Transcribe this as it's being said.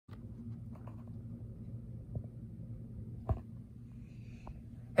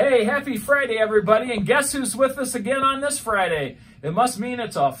Hey, happy Friday, everybody, and guess who's with us again on this Friday? It must mean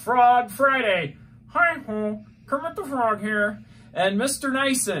it's a Frog Friday. Hi-ho, Kermit the Frog here, and Mr.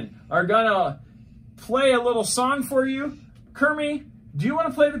 Nyson are gonna play a little song for you. Kermit, do you want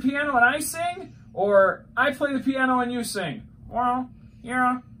to play the piano and I sing, or I play the piano and you sing? Well,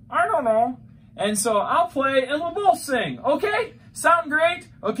 yeah, I don't know. And so I'll play and we'll both sing, okay? Sound great?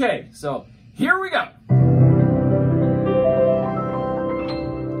 Okay, so here we go.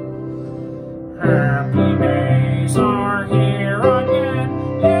 Happy days are here again.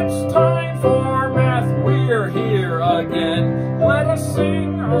 It's time for math. We're here again. Let us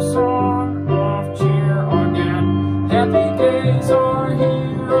sing a song of cheer again. Happy days are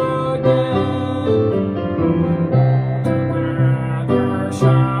here again. Together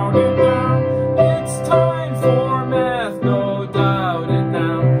shouting now. It's time for math, no doubt it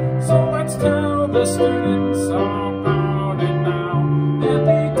now. So let's tell the students about it now.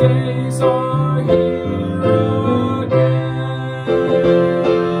 Happy days are here again.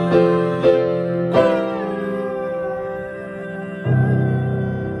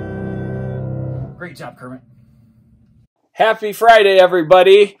 Great job, Kermit. Happy Friday,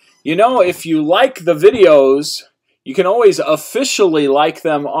 everybody. You know, if you like the videos, you can always officially like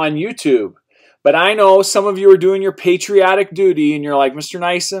them on YouTube. But I know some of you are doing your patriotic duty and you're like, Mr.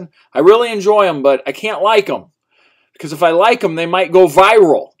 Nyson, I really enjoy them, but I can't like them. Because if I like them, they might go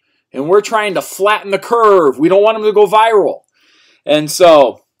viral. And we're trying to flatten the curve. We don't want them to go viral. And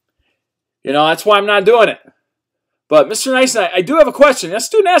so, you know, that's why I'm not doing it. But Mr. Nyson, I do have a question. A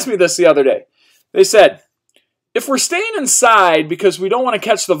student asked me this the other day. They said, if we're staying inside because we don't want to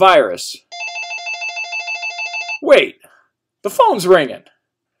catch the virus, wait, the phone's ringing.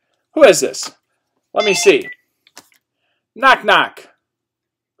 Who is this? Let me see. Knock, knock.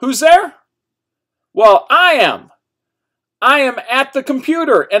 Who's there? Well, I am. I am at the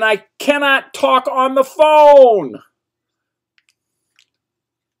computer, and I cannot talk on the phone.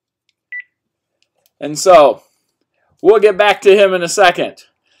 And so, we'll get back to him in a second.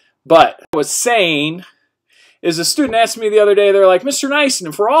 But what I was saying is a student asked me the other day, they're like, Mr. Nyson,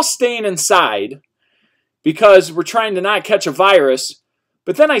 if we're all staying inside because we're trying to not catch a virus,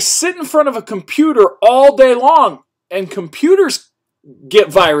 but then I sit in front of a computer all day long, and computers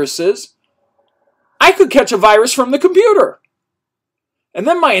get viruses, I could catch a virus from the computer. And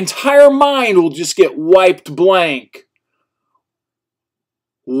then my entire mind will just get wiped blank.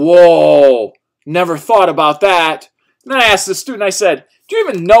 Whoa, never thought about that. And then I asked the student, I said, do you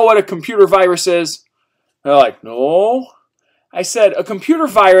even know what a computer virus is? They're like, no. I said, a computer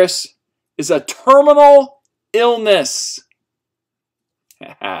virus is a terminal illness.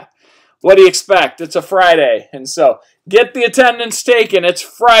 What do you expect? It's a Friday. And so, get the attendance taken. It's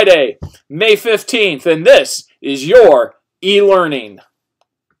Friday, May 15th, and this is your e-learning.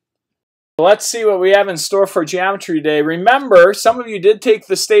 Let's see what we have in store for Geometry Day. Remember, some of you did take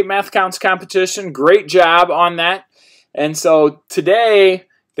the State Math Counts competition. Great job on that. And so today,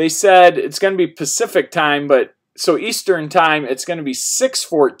 they said it's going to be Pacific time, but so Eastern time, it's going to be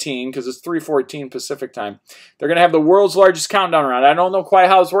 6:14 because it's 3:14 Pacific time. They're going to have the world's largest countdown round. I don't know quite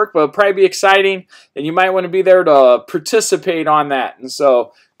how it's worked, but it'll probably be exciting, and you might want to be there to participate on that. And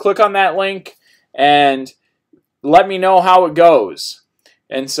so click on that link and let me know how it goes.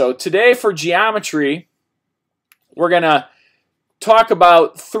 And so today for geometry, we're going to talk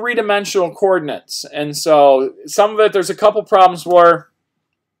about three-dimensional coordinates. And so some of it, there's a couple problems where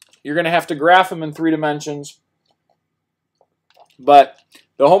you're going to have to graph them in 3 dimensions. But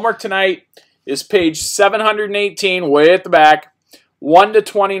the homework tonight is page 718, way at the back, 1 to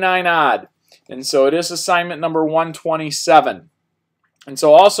 29 odd. And so it is assignment number 127. And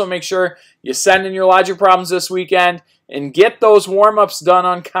so also make sure you send in your logic problems this weekend and get those warm-ups done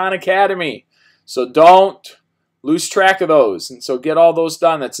on Khan Academy. So don't lose track of those. And so get all those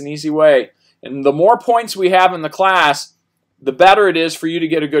done. That's an easy way. And the more points we have in the class, the better it is for you to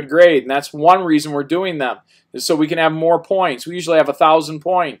get a good grade. And that's one reason we're doing them, is so we can have more points. We usually have 1,000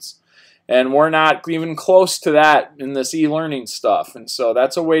 points. And we're not even close to that in this e-learning stuff. And so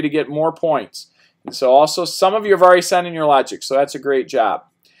that's a way to get more points. And so also, some of you have already sent in your logic, so that's a great job.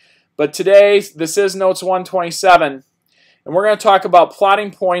 But today, this is Notes 127, and we're going to talk about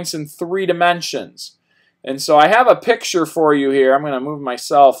plotting points in 3 dimensions. And so I have a picture for you here. I'm going to move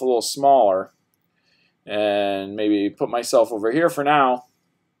myself a little smaller and maybe put myself over here for now,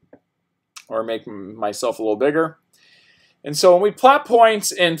 or make myself a little bigger. And so when we plot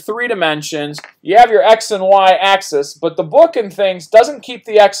points in 3 dimensions, you have your x and y axis, but the book and things doesn't keep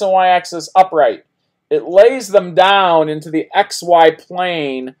the x and y axis upright. It lays them down into the xy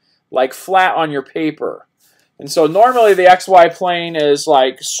plane like flat on your paper. And so normally the XY plane is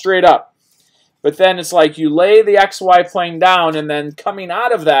like straight up. But then it's like you lay the XY plane down, and then coming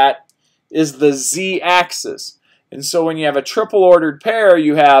out of that is the Z axis. And so when you have a triple ordered pair,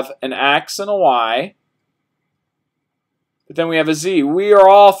 you have an X and a Y. But then we have a Z. We are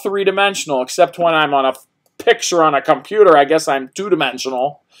all three-dimensional, except when I'm on a picture on a computer, I guess I'm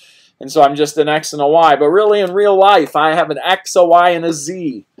two-dimensional. And so I'm just an X and a Y. But really in real life, I have an X, a Y, and a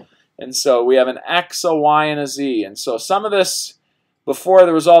Z. And so we have an X, a Y, and a Z. And so some of this, before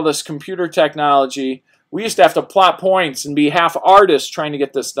there was all this computer technology, we used to have to plot points and be half artists trying to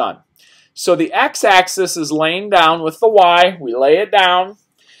get this done. So the x-axis is laying down with the y. We lay it down.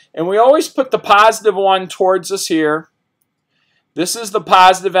 And we always put the positive one towards us here. This is the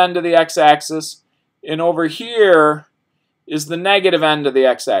positive end of the x-axis. And over here is the negative end of the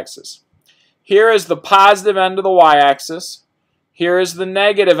x-axis. Here is the positive end of the y-axis. Here is the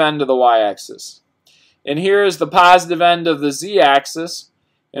negative end of the y-axis. And here is the positive end of the z-axis.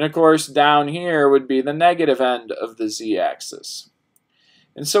 And of course, down here would be the negative end of the z-axis.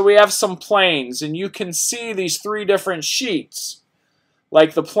 And so we have some planes, and you can see these three different sheets.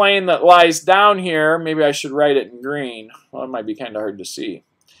 Like the plane that lies down here, maybe I should write it in green. Well, it might be kind of hard to see.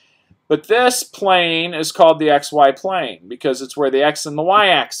 But this plane is called the xy plane because it's where the x and the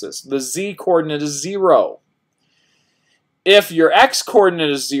y-axis. The z coordinate is 0. If your x coordinate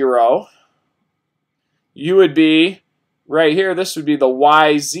is 0, you would be, right here, this would be the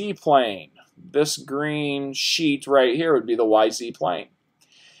yz plane. This green sheet right here would be the yz plane.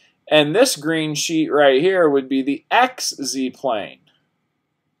 And this green sheet right here would be the xz plane.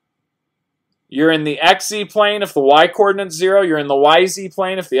 You're in the xz plane if the y coordinate's 0. You're in the yz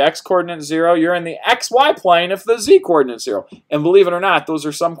plane if the x coordinate's 0. You're in the xy plane if the z coordinate's 0. And believe it or not, those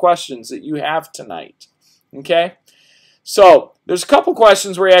are some questions that you have tonight. Okay? So there's a couple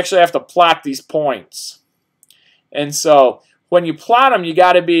questions where you actually have to plot these points. And so when you plot them, you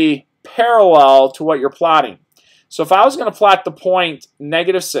got to be parallel to what you're plotting. So if I was going to plot the point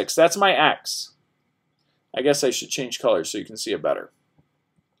 -6, that's my x. I guess I should change colors so you can see it better.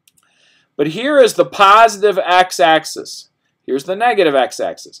 But here is the positive x-axis. Here's the negative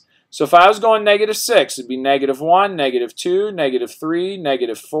x-axis. So if I was going -6, it'd be -1, -2, -3,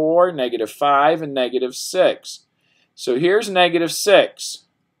 -4, -5, and -6. So here's -6.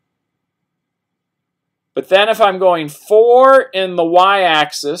 But then if I'm going 4 in the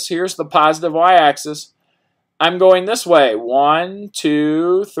y-axis, here's the positive y-axis, I'm going this way, 1,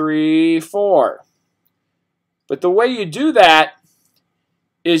 2, 3, 4. But the way you do that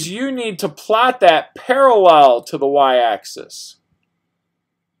is you need to plot that parallel to the y-axis.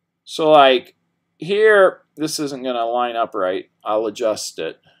 So like here, this isn't going to line up right. I'll adjust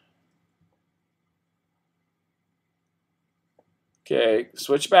it. Okay,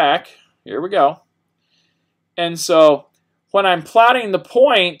 switch back. Here we go. And so when I'm plotting the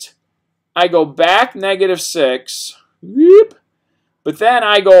point, I go back -6, whoop, but then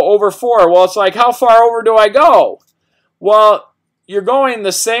I go over 4. Well, it's like, how far over do I go? Well, you're going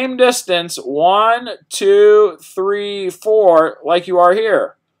the same distance, 1, 2, 3, 4, like you are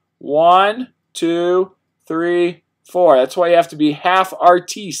here. 1, 2, 3, 4. That's why you have to be half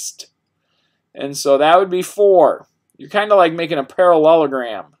artiste. And so that would be 4. You're kind of like making a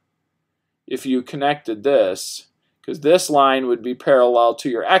parallelogram if you connected this, because this line would be parallel to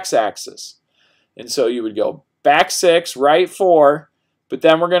your x-axis. And so you would go back 6, right 4, but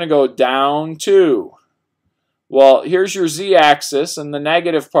then we're going to go down 2. Well, here's your z-axis, and the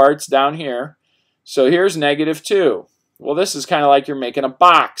negative part's down here. So here's -2. Well, this is kind of like you're making a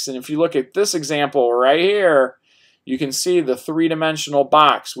box. And if you look at this example right here, you can see the three-dimensional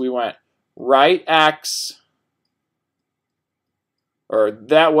box. We went right x, or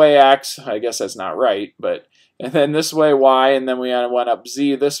that way x, I guess that's not right, but and then this way y, and then we went up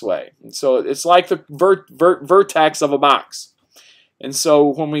z this way. And so it's like the vertex of a box. And so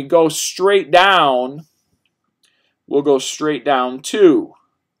when we go straight down, we'll go straight down 2.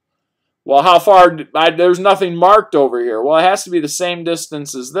 Well, how far? There's nothing marked over here. Well, it has to be the same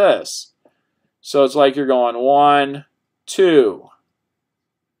distance as this. So it's like you're going 1, 2.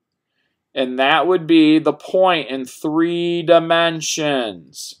 And that would be the point in 3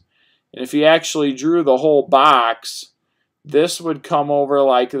 dimensions. And if you actually drew the whole box, this would come over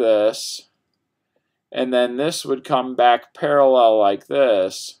like this. And then this would come back parallel like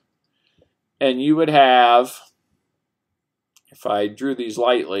this. And you would have, if I drew these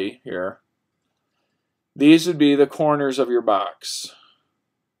lightly here, these would be the corners of your box.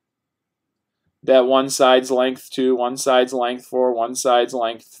 That one side's length 2, one side's length 4, one side's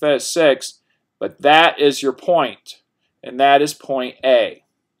length 6, but that is your point, and that is point A.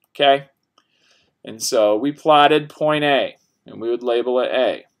 Okay? And so we plotted point A, and we would label it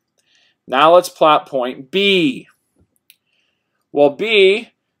A. Now let's plot point B. Well, B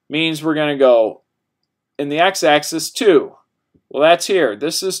means we're going to go in the x-axis 2. Well, that's here.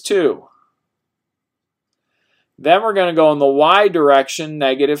 This is 2. Then we're going to go in the y direction,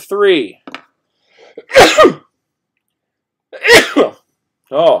 -3.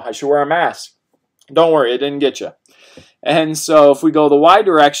 Oh, I should wear a mask. Don't worry, it didn't get you. And so if we go the y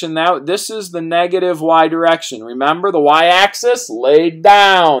direction, now this is the negative y direction. Remember, the y-axis laid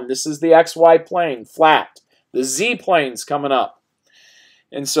down. This is the xy plane, flat. The z-plane's coming up.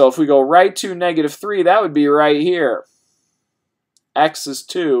 And so if we go right to -3, that would be right here. X is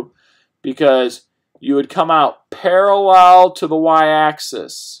 2 because you would come out parallel to the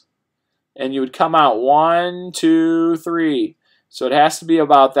y-axis. And you would come out 1, 2, 3. So it has to be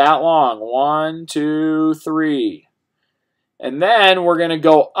about that long. 1, 2, 3. And then we're going to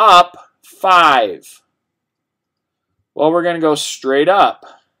go up 5. Well, we're going to go straight up.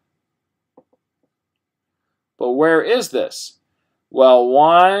 But where is this? Well,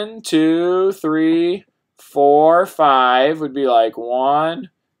 1, 2, 3, 4, 5 would be like 1,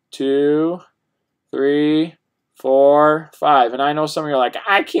 2, 3, 4, 5. And I know some of you are like,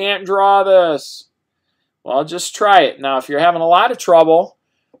 I can't draw this. Well, just try it. Now, if you're having a lot of trouble,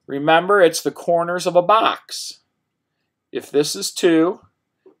 remember it's the corners of a box. If this is 2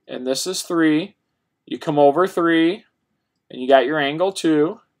 and this is 3, you come over 3 and you got your angle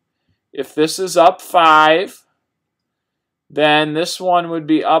 2. If this is up 5, then this one would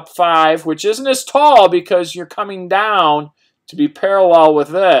be up 5, which isn't as tall because you're coming down to be parallel with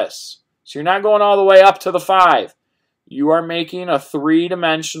this. So you're not going all the way up to the 5. You are making a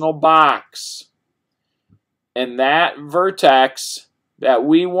three-dimensional box. And that vertex that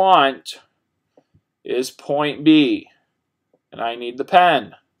we want is point B. And I need the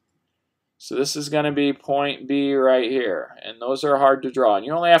pen. So this is going to be point B right here. And those are hard to draw. And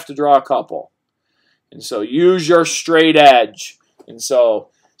you only have to draw a couple. And so use your straight edge. And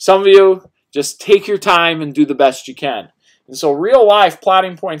so some of you just take your time and do the best you can. And so real life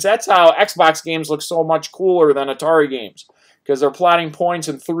plotting points, that's how Xbox games look so much cooler than Atari games. Because they're plotting points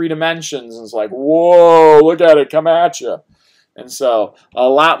in 3 dimensions. And it's like, whoa, look at it, come at you. And so a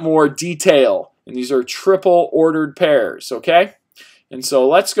lot more detail. And these are triple ordered pairs, okay? And so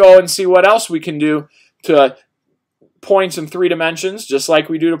let's go and see what else we can do to points in 3 dimensions, just like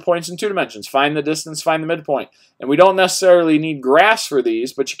we do to points in 2 dimensions. Find the distance, find the midpoint. And we don't necessarily need graphs for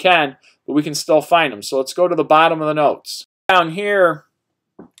these, but you can, but we can still find them. So let's go to the bottom of the notes. Down here,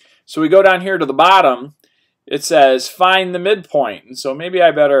 so we go down here to the bottom, it says find the midpoint. And so maybe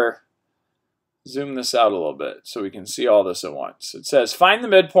I better zoom this out a little bit so we can see all this at once. It says find the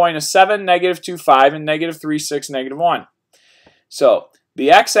midpoint of 7, -2, 5, and -3, 6, -1. So the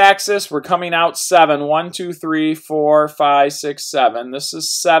x-axis, we're coming out 7. 1, 2, 3, 4, 5, 6, 7. This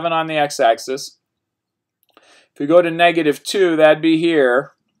is 7 on the x-axis. If we go to -2, that'd be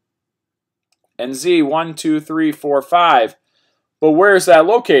here. And z, 1, 2, 3, 4, 5. But where is that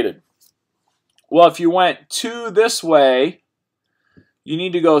located? Well, if you went 2 this way, you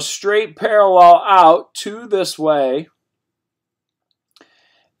need to go straight parallel out 2 this way.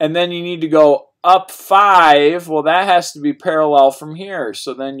 And then you need to go up 5. Well, that has to be parallel from here.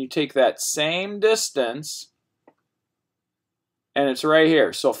 So then you take that same distance, and it's right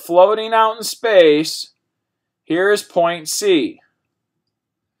here. So floating out in space, here is point C.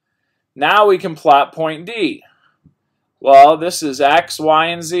 Now we can plot point D. Well, this is X, Y,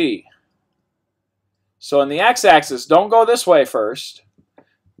 and Z. So in the x-axis, don't go this way first.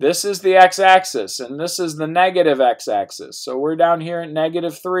 This is the x-axis, and this is the negative x-axis. So we're down here at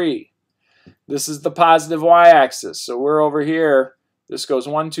 -3. This is the positive y-axis. So we're over here. This goes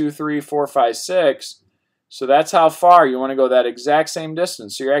 1, 2, 3, 4, 5, 6. So that's how far you want to go, that exact same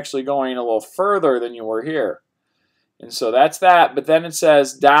distance. So you're actually going a little further than you were here. And so that's that. But then it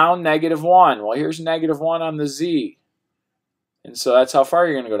says down -1. Well, here's -1 on the z. And so that's how far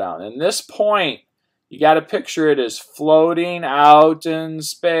you're going to go down. And this point, you got to picture it as floating out in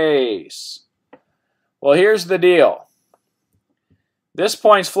space. Well, here's the deal. This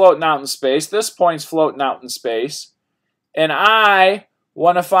point's floating out in space. This point's floating out in space. And I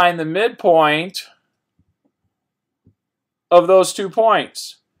want to find the midpoint of those 2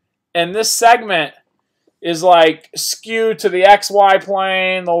 points. And this segment is like skewed to the XY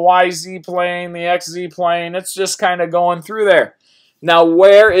plane, the YZ plane, the XZ plane. It's just kind of going through there. Now,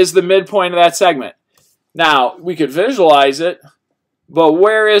 where is the midpoint of that segment? Now, we could visualize it, but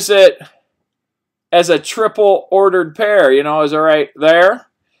where is it as a triple ordered pair? You know, is it right there?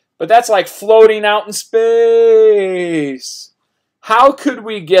 But that's like floating out in space. How could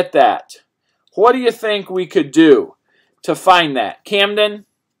we get that? What do you think we could do to find that? Camden?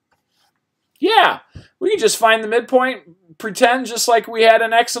 Yeah, we could just find the midpoint, pretend just like we had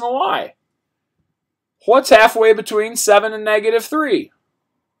an x and a y. What's halfway between 7 and negative 3?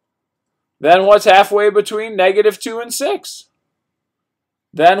 Then what's halfway between negative 2 and 6?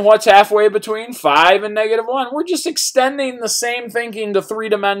 Then what's halfway between 5 and negative 1? We're just extending the same thinking to 3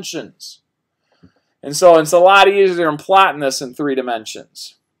 dimensions. And so it's a lot easier than plotting this in 3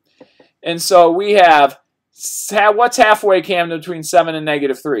 dimensions. And so we have, what's halfway, Camden, between 7 and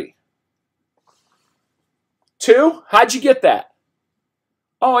negative 3? 2? How'd you get that?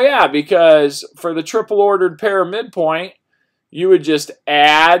 Oh yeah, because for the triple ordered pair midpoint, you would just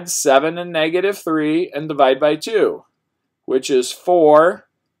add 7 and negative 3 and divide by 2, which is 4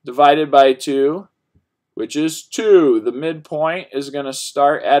 divided by 2, which is 2. The midpoint is going to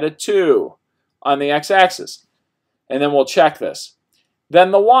start at a 2 on the x-axis. And then we'll check this.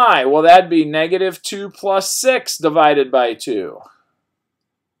 Then the y, well, that'd be negative 2 plus 6 divided by 2.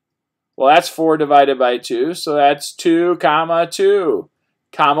 Well, that's 4 divided by 2, so that's 2 comma 2.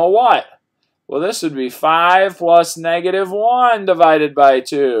 Comma what? Well, this would be 5 plus negative 1 divided by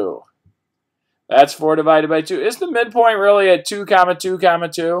 2. That's 4 divided by 2. Is the midpoint really at 2 comma 2 comma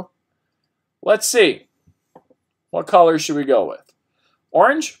 2? Let's see. What color should we go with?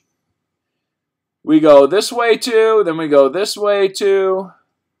 Orange? We go this way 2, then we go this way 2,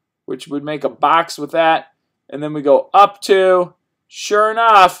 which would make a box with that, and then we go up 2. Sure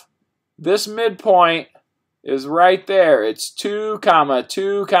enough, this midpoint is right there. It's 2 comma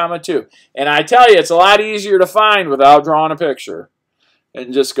 2 comma 2. And I tell you, it's a lot easier to find without drawing a picture.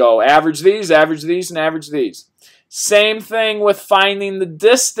 And just go average these, and average these. Same thing with finding the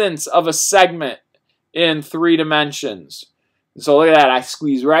distance of a segment in 3 dimensions. So look at that. I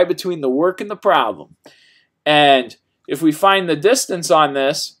squeeze right between the work and the problem. And if we find the distance on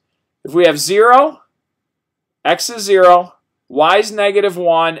this, if we have 0, x is 0, y is negative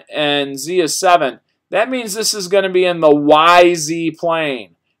 1, and z is 7, that means this is going to be in the YZ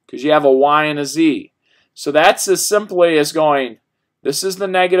plane because you have a Y and a Z. So that's as simply as going, this is the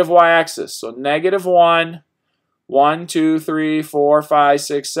negative y-axis. So negative 1, 1, 2, 3, 4, 5,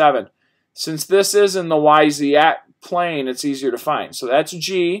 6, 7. Since this is in the YZ plane, it's easier to find. So that's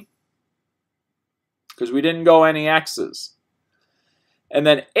G because we didn't go any X's. And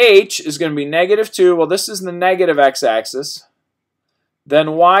then H is going to be negative 2. Well, this is the negative x-axis.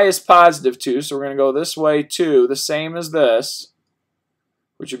 Then y is positive 2, so we're going to go this way 2, the same as this,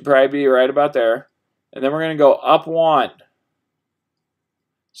 which would probably be right about there. And then we're going to go up 1.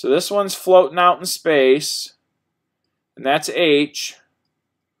 So this one's floating out in space, and that's H.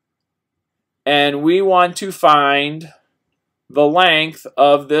 And we want to find the length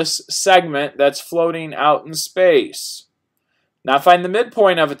of this segment that's floating out in space. Not find the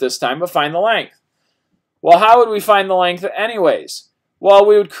midpoint of it this time, but find the length. Well, how would we find the length anyways? Well,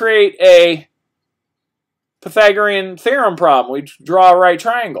 we would create a Pythagorean theorem problem. We'd draw a right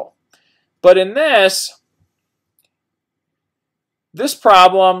triangle. But in this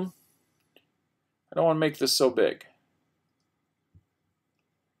problem, I don't want to make this so big.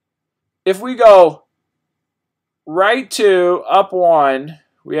 If we go right 2, up 1,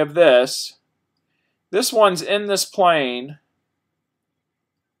 we have this. This one's in this plane.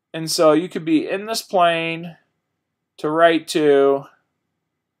 And so you could be in this plane to right 2.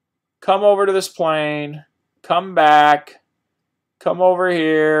 Come over to this plane, come back, come over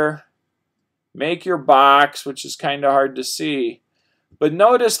here, make your box, which is kind of hard to see. But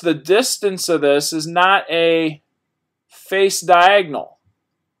notice the distance of this is not a face diagonal.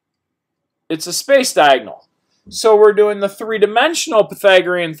 It's a space diagonal. So we're doing the 3-dimensional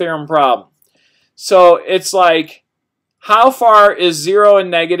Pythagorean theorem problem. So it's like, how far is 0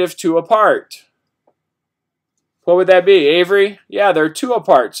 and negative 2 apart? What would that be, Avery? Yeah, they're 2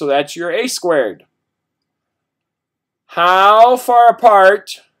 apart, so that's your a squared. How far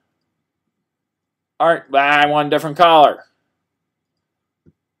apart aren't, I want a different color.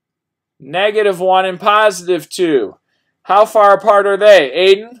 Negative 1 and positive 2. How far apart are they,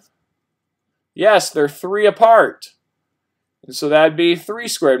 Aiden? Yes, they're 3 apart. And so that'd be 3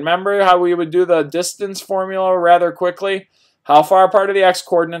 squared. Remember how we would do the distance formula rather quickly? How far apart are the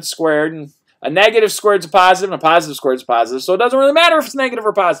x-coordinates squared? And a negative squared is a positive, and a positive squared is a positive. So it doesn't really matter if it's negative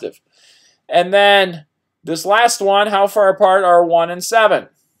or positive. And then this last one, how far apart are 1 and 7?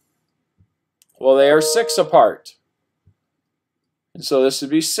 Well, they are 6 apart. And so this would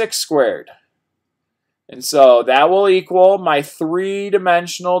be 6 squared. And so that will equal my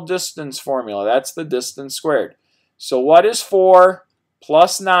 3-dimensional distance formula. That's the distance squared. So what is 4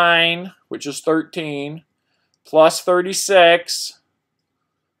 plus 9, which is 13, plus 36,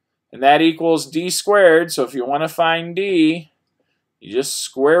 And that equals d squared. So if you want to find d, you just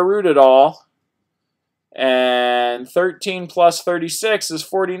square root it all. And 13 plus 36 is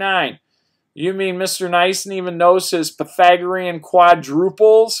 49. You mean Mr. Nyson even knows his Pythagorean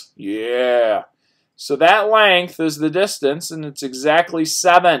quadruples? Yeah. So that length is the distance, and it's exactly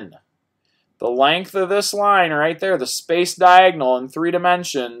 7. The length of this line right there, the space diagonal in 3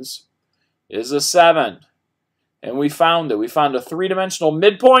 dimensions, is a 7. And we found it. We found a 3-dimensional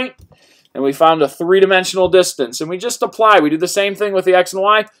midpoint, and we found a 3-dimensional distance. And we just apply. We do the same thing with the x and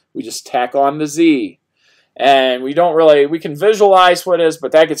y. We just tack on the z. And we can visualize what it is,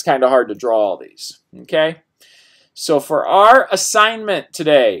 but that gets kind of hard to draw all these. Okay? So for our assignment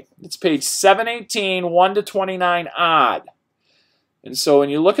today, it's page 718, 1 to 29 odd. And so when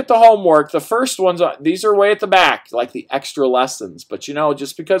you look at the homework, the first ones, these are way at the back, like the extra lessons. But you know,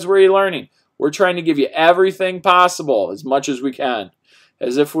 just because we're e-learning, we're trying to give you everything possible as much as we can,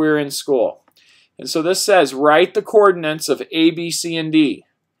 as if we were in school. And so this says, write the coordinates of A, B, C, and D.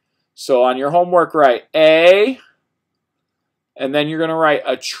 So on your homework, write A, and then you're going to write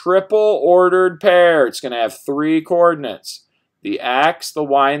a triple ordered pair. It's going to have 3 coordinates, the x, the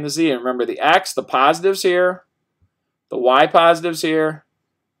y, and the z. And remember, the x, the positive's here, the y positive's here,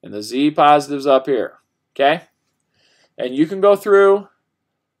 and the z positive's up here. Okay? And you can go through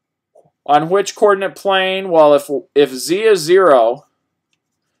on which coordinate plane. Well, if z is 0,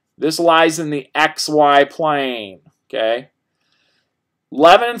 this lies in the xy plane. Okay?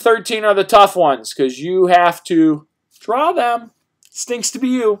 11 and 13 are the tough ones because you have to draw them. Stinks to be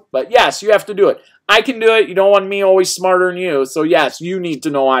you, but yes, you have to do it. I can do it. You don't want me always smarter than you, so yes, you need to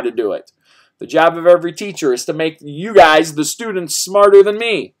know how to do it. The job of every teacher is to make you guys, the students, smarter than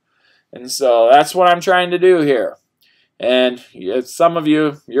me. And so that's what I'm trying to do here. And some of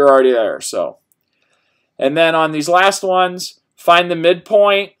you, you're already there. So, and then on these last ones, find the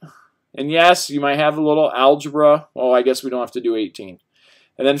midpoint. And yes, you might have a little algebra. Oh, I guess we don't have to do 18.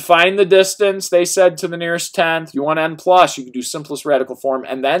 And then find the distance, they said, to the nearest tenth. You want n plus, you can do simplest radical form,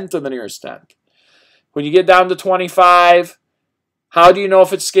 and then to the nearest tenth. When you get down to 25, how do you know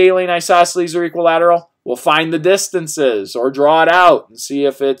if it's scaling, isosceles, or equilateral? Well, find the distances, or draw it out and see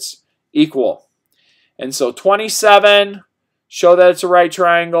if it's equal. And so 27, show that it's a right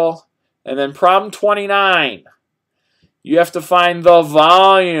triangle. And then problem 29, you have to find the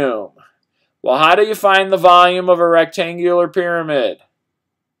volume. Well, how do you find the volume of a rectangular pyramid?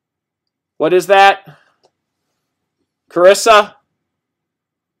 What is that? Carissa?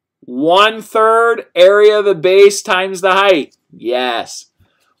 1/3 area of the base times the height. Yes.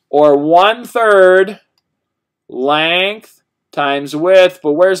 Or 1/3 length times width.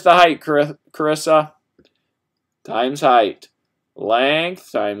 But where's the height, Carissa? Times height.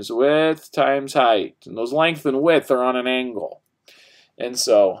 Length times width times height. And those length and width are on an angle. And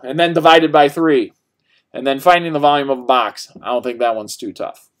then divided by 3. And then finding the volume of a box. I don't think that one's too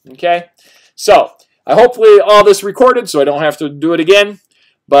tough. Okay? So, hopefully all this recorded so I don't have to do it again.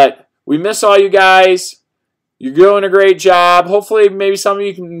 But we miss all you guys. You're doing a great job. Hopefully maybe some of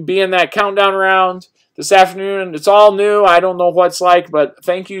you can be in that countdown round this afternoon. It's all new. I don't know what it's like. But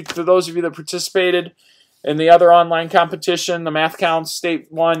thank you to those of you that participated in the other online competition, the Math Counts State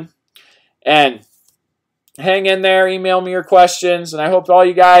 1. And hang in there. Email me your questions. And I hope all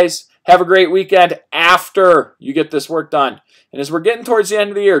you guys have a great weekend after you get this work done. And as we're getting towards the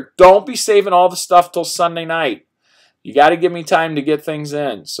end of the year, don't be saving all the stuff till Sunday night. You got to give me time to get things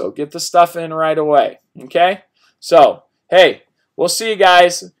in. So get the stuff in right away. Okay? So, hey, we'll see you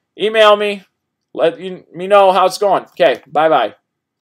guys. Email me. Let me know how it's going. Okay, bye-bye.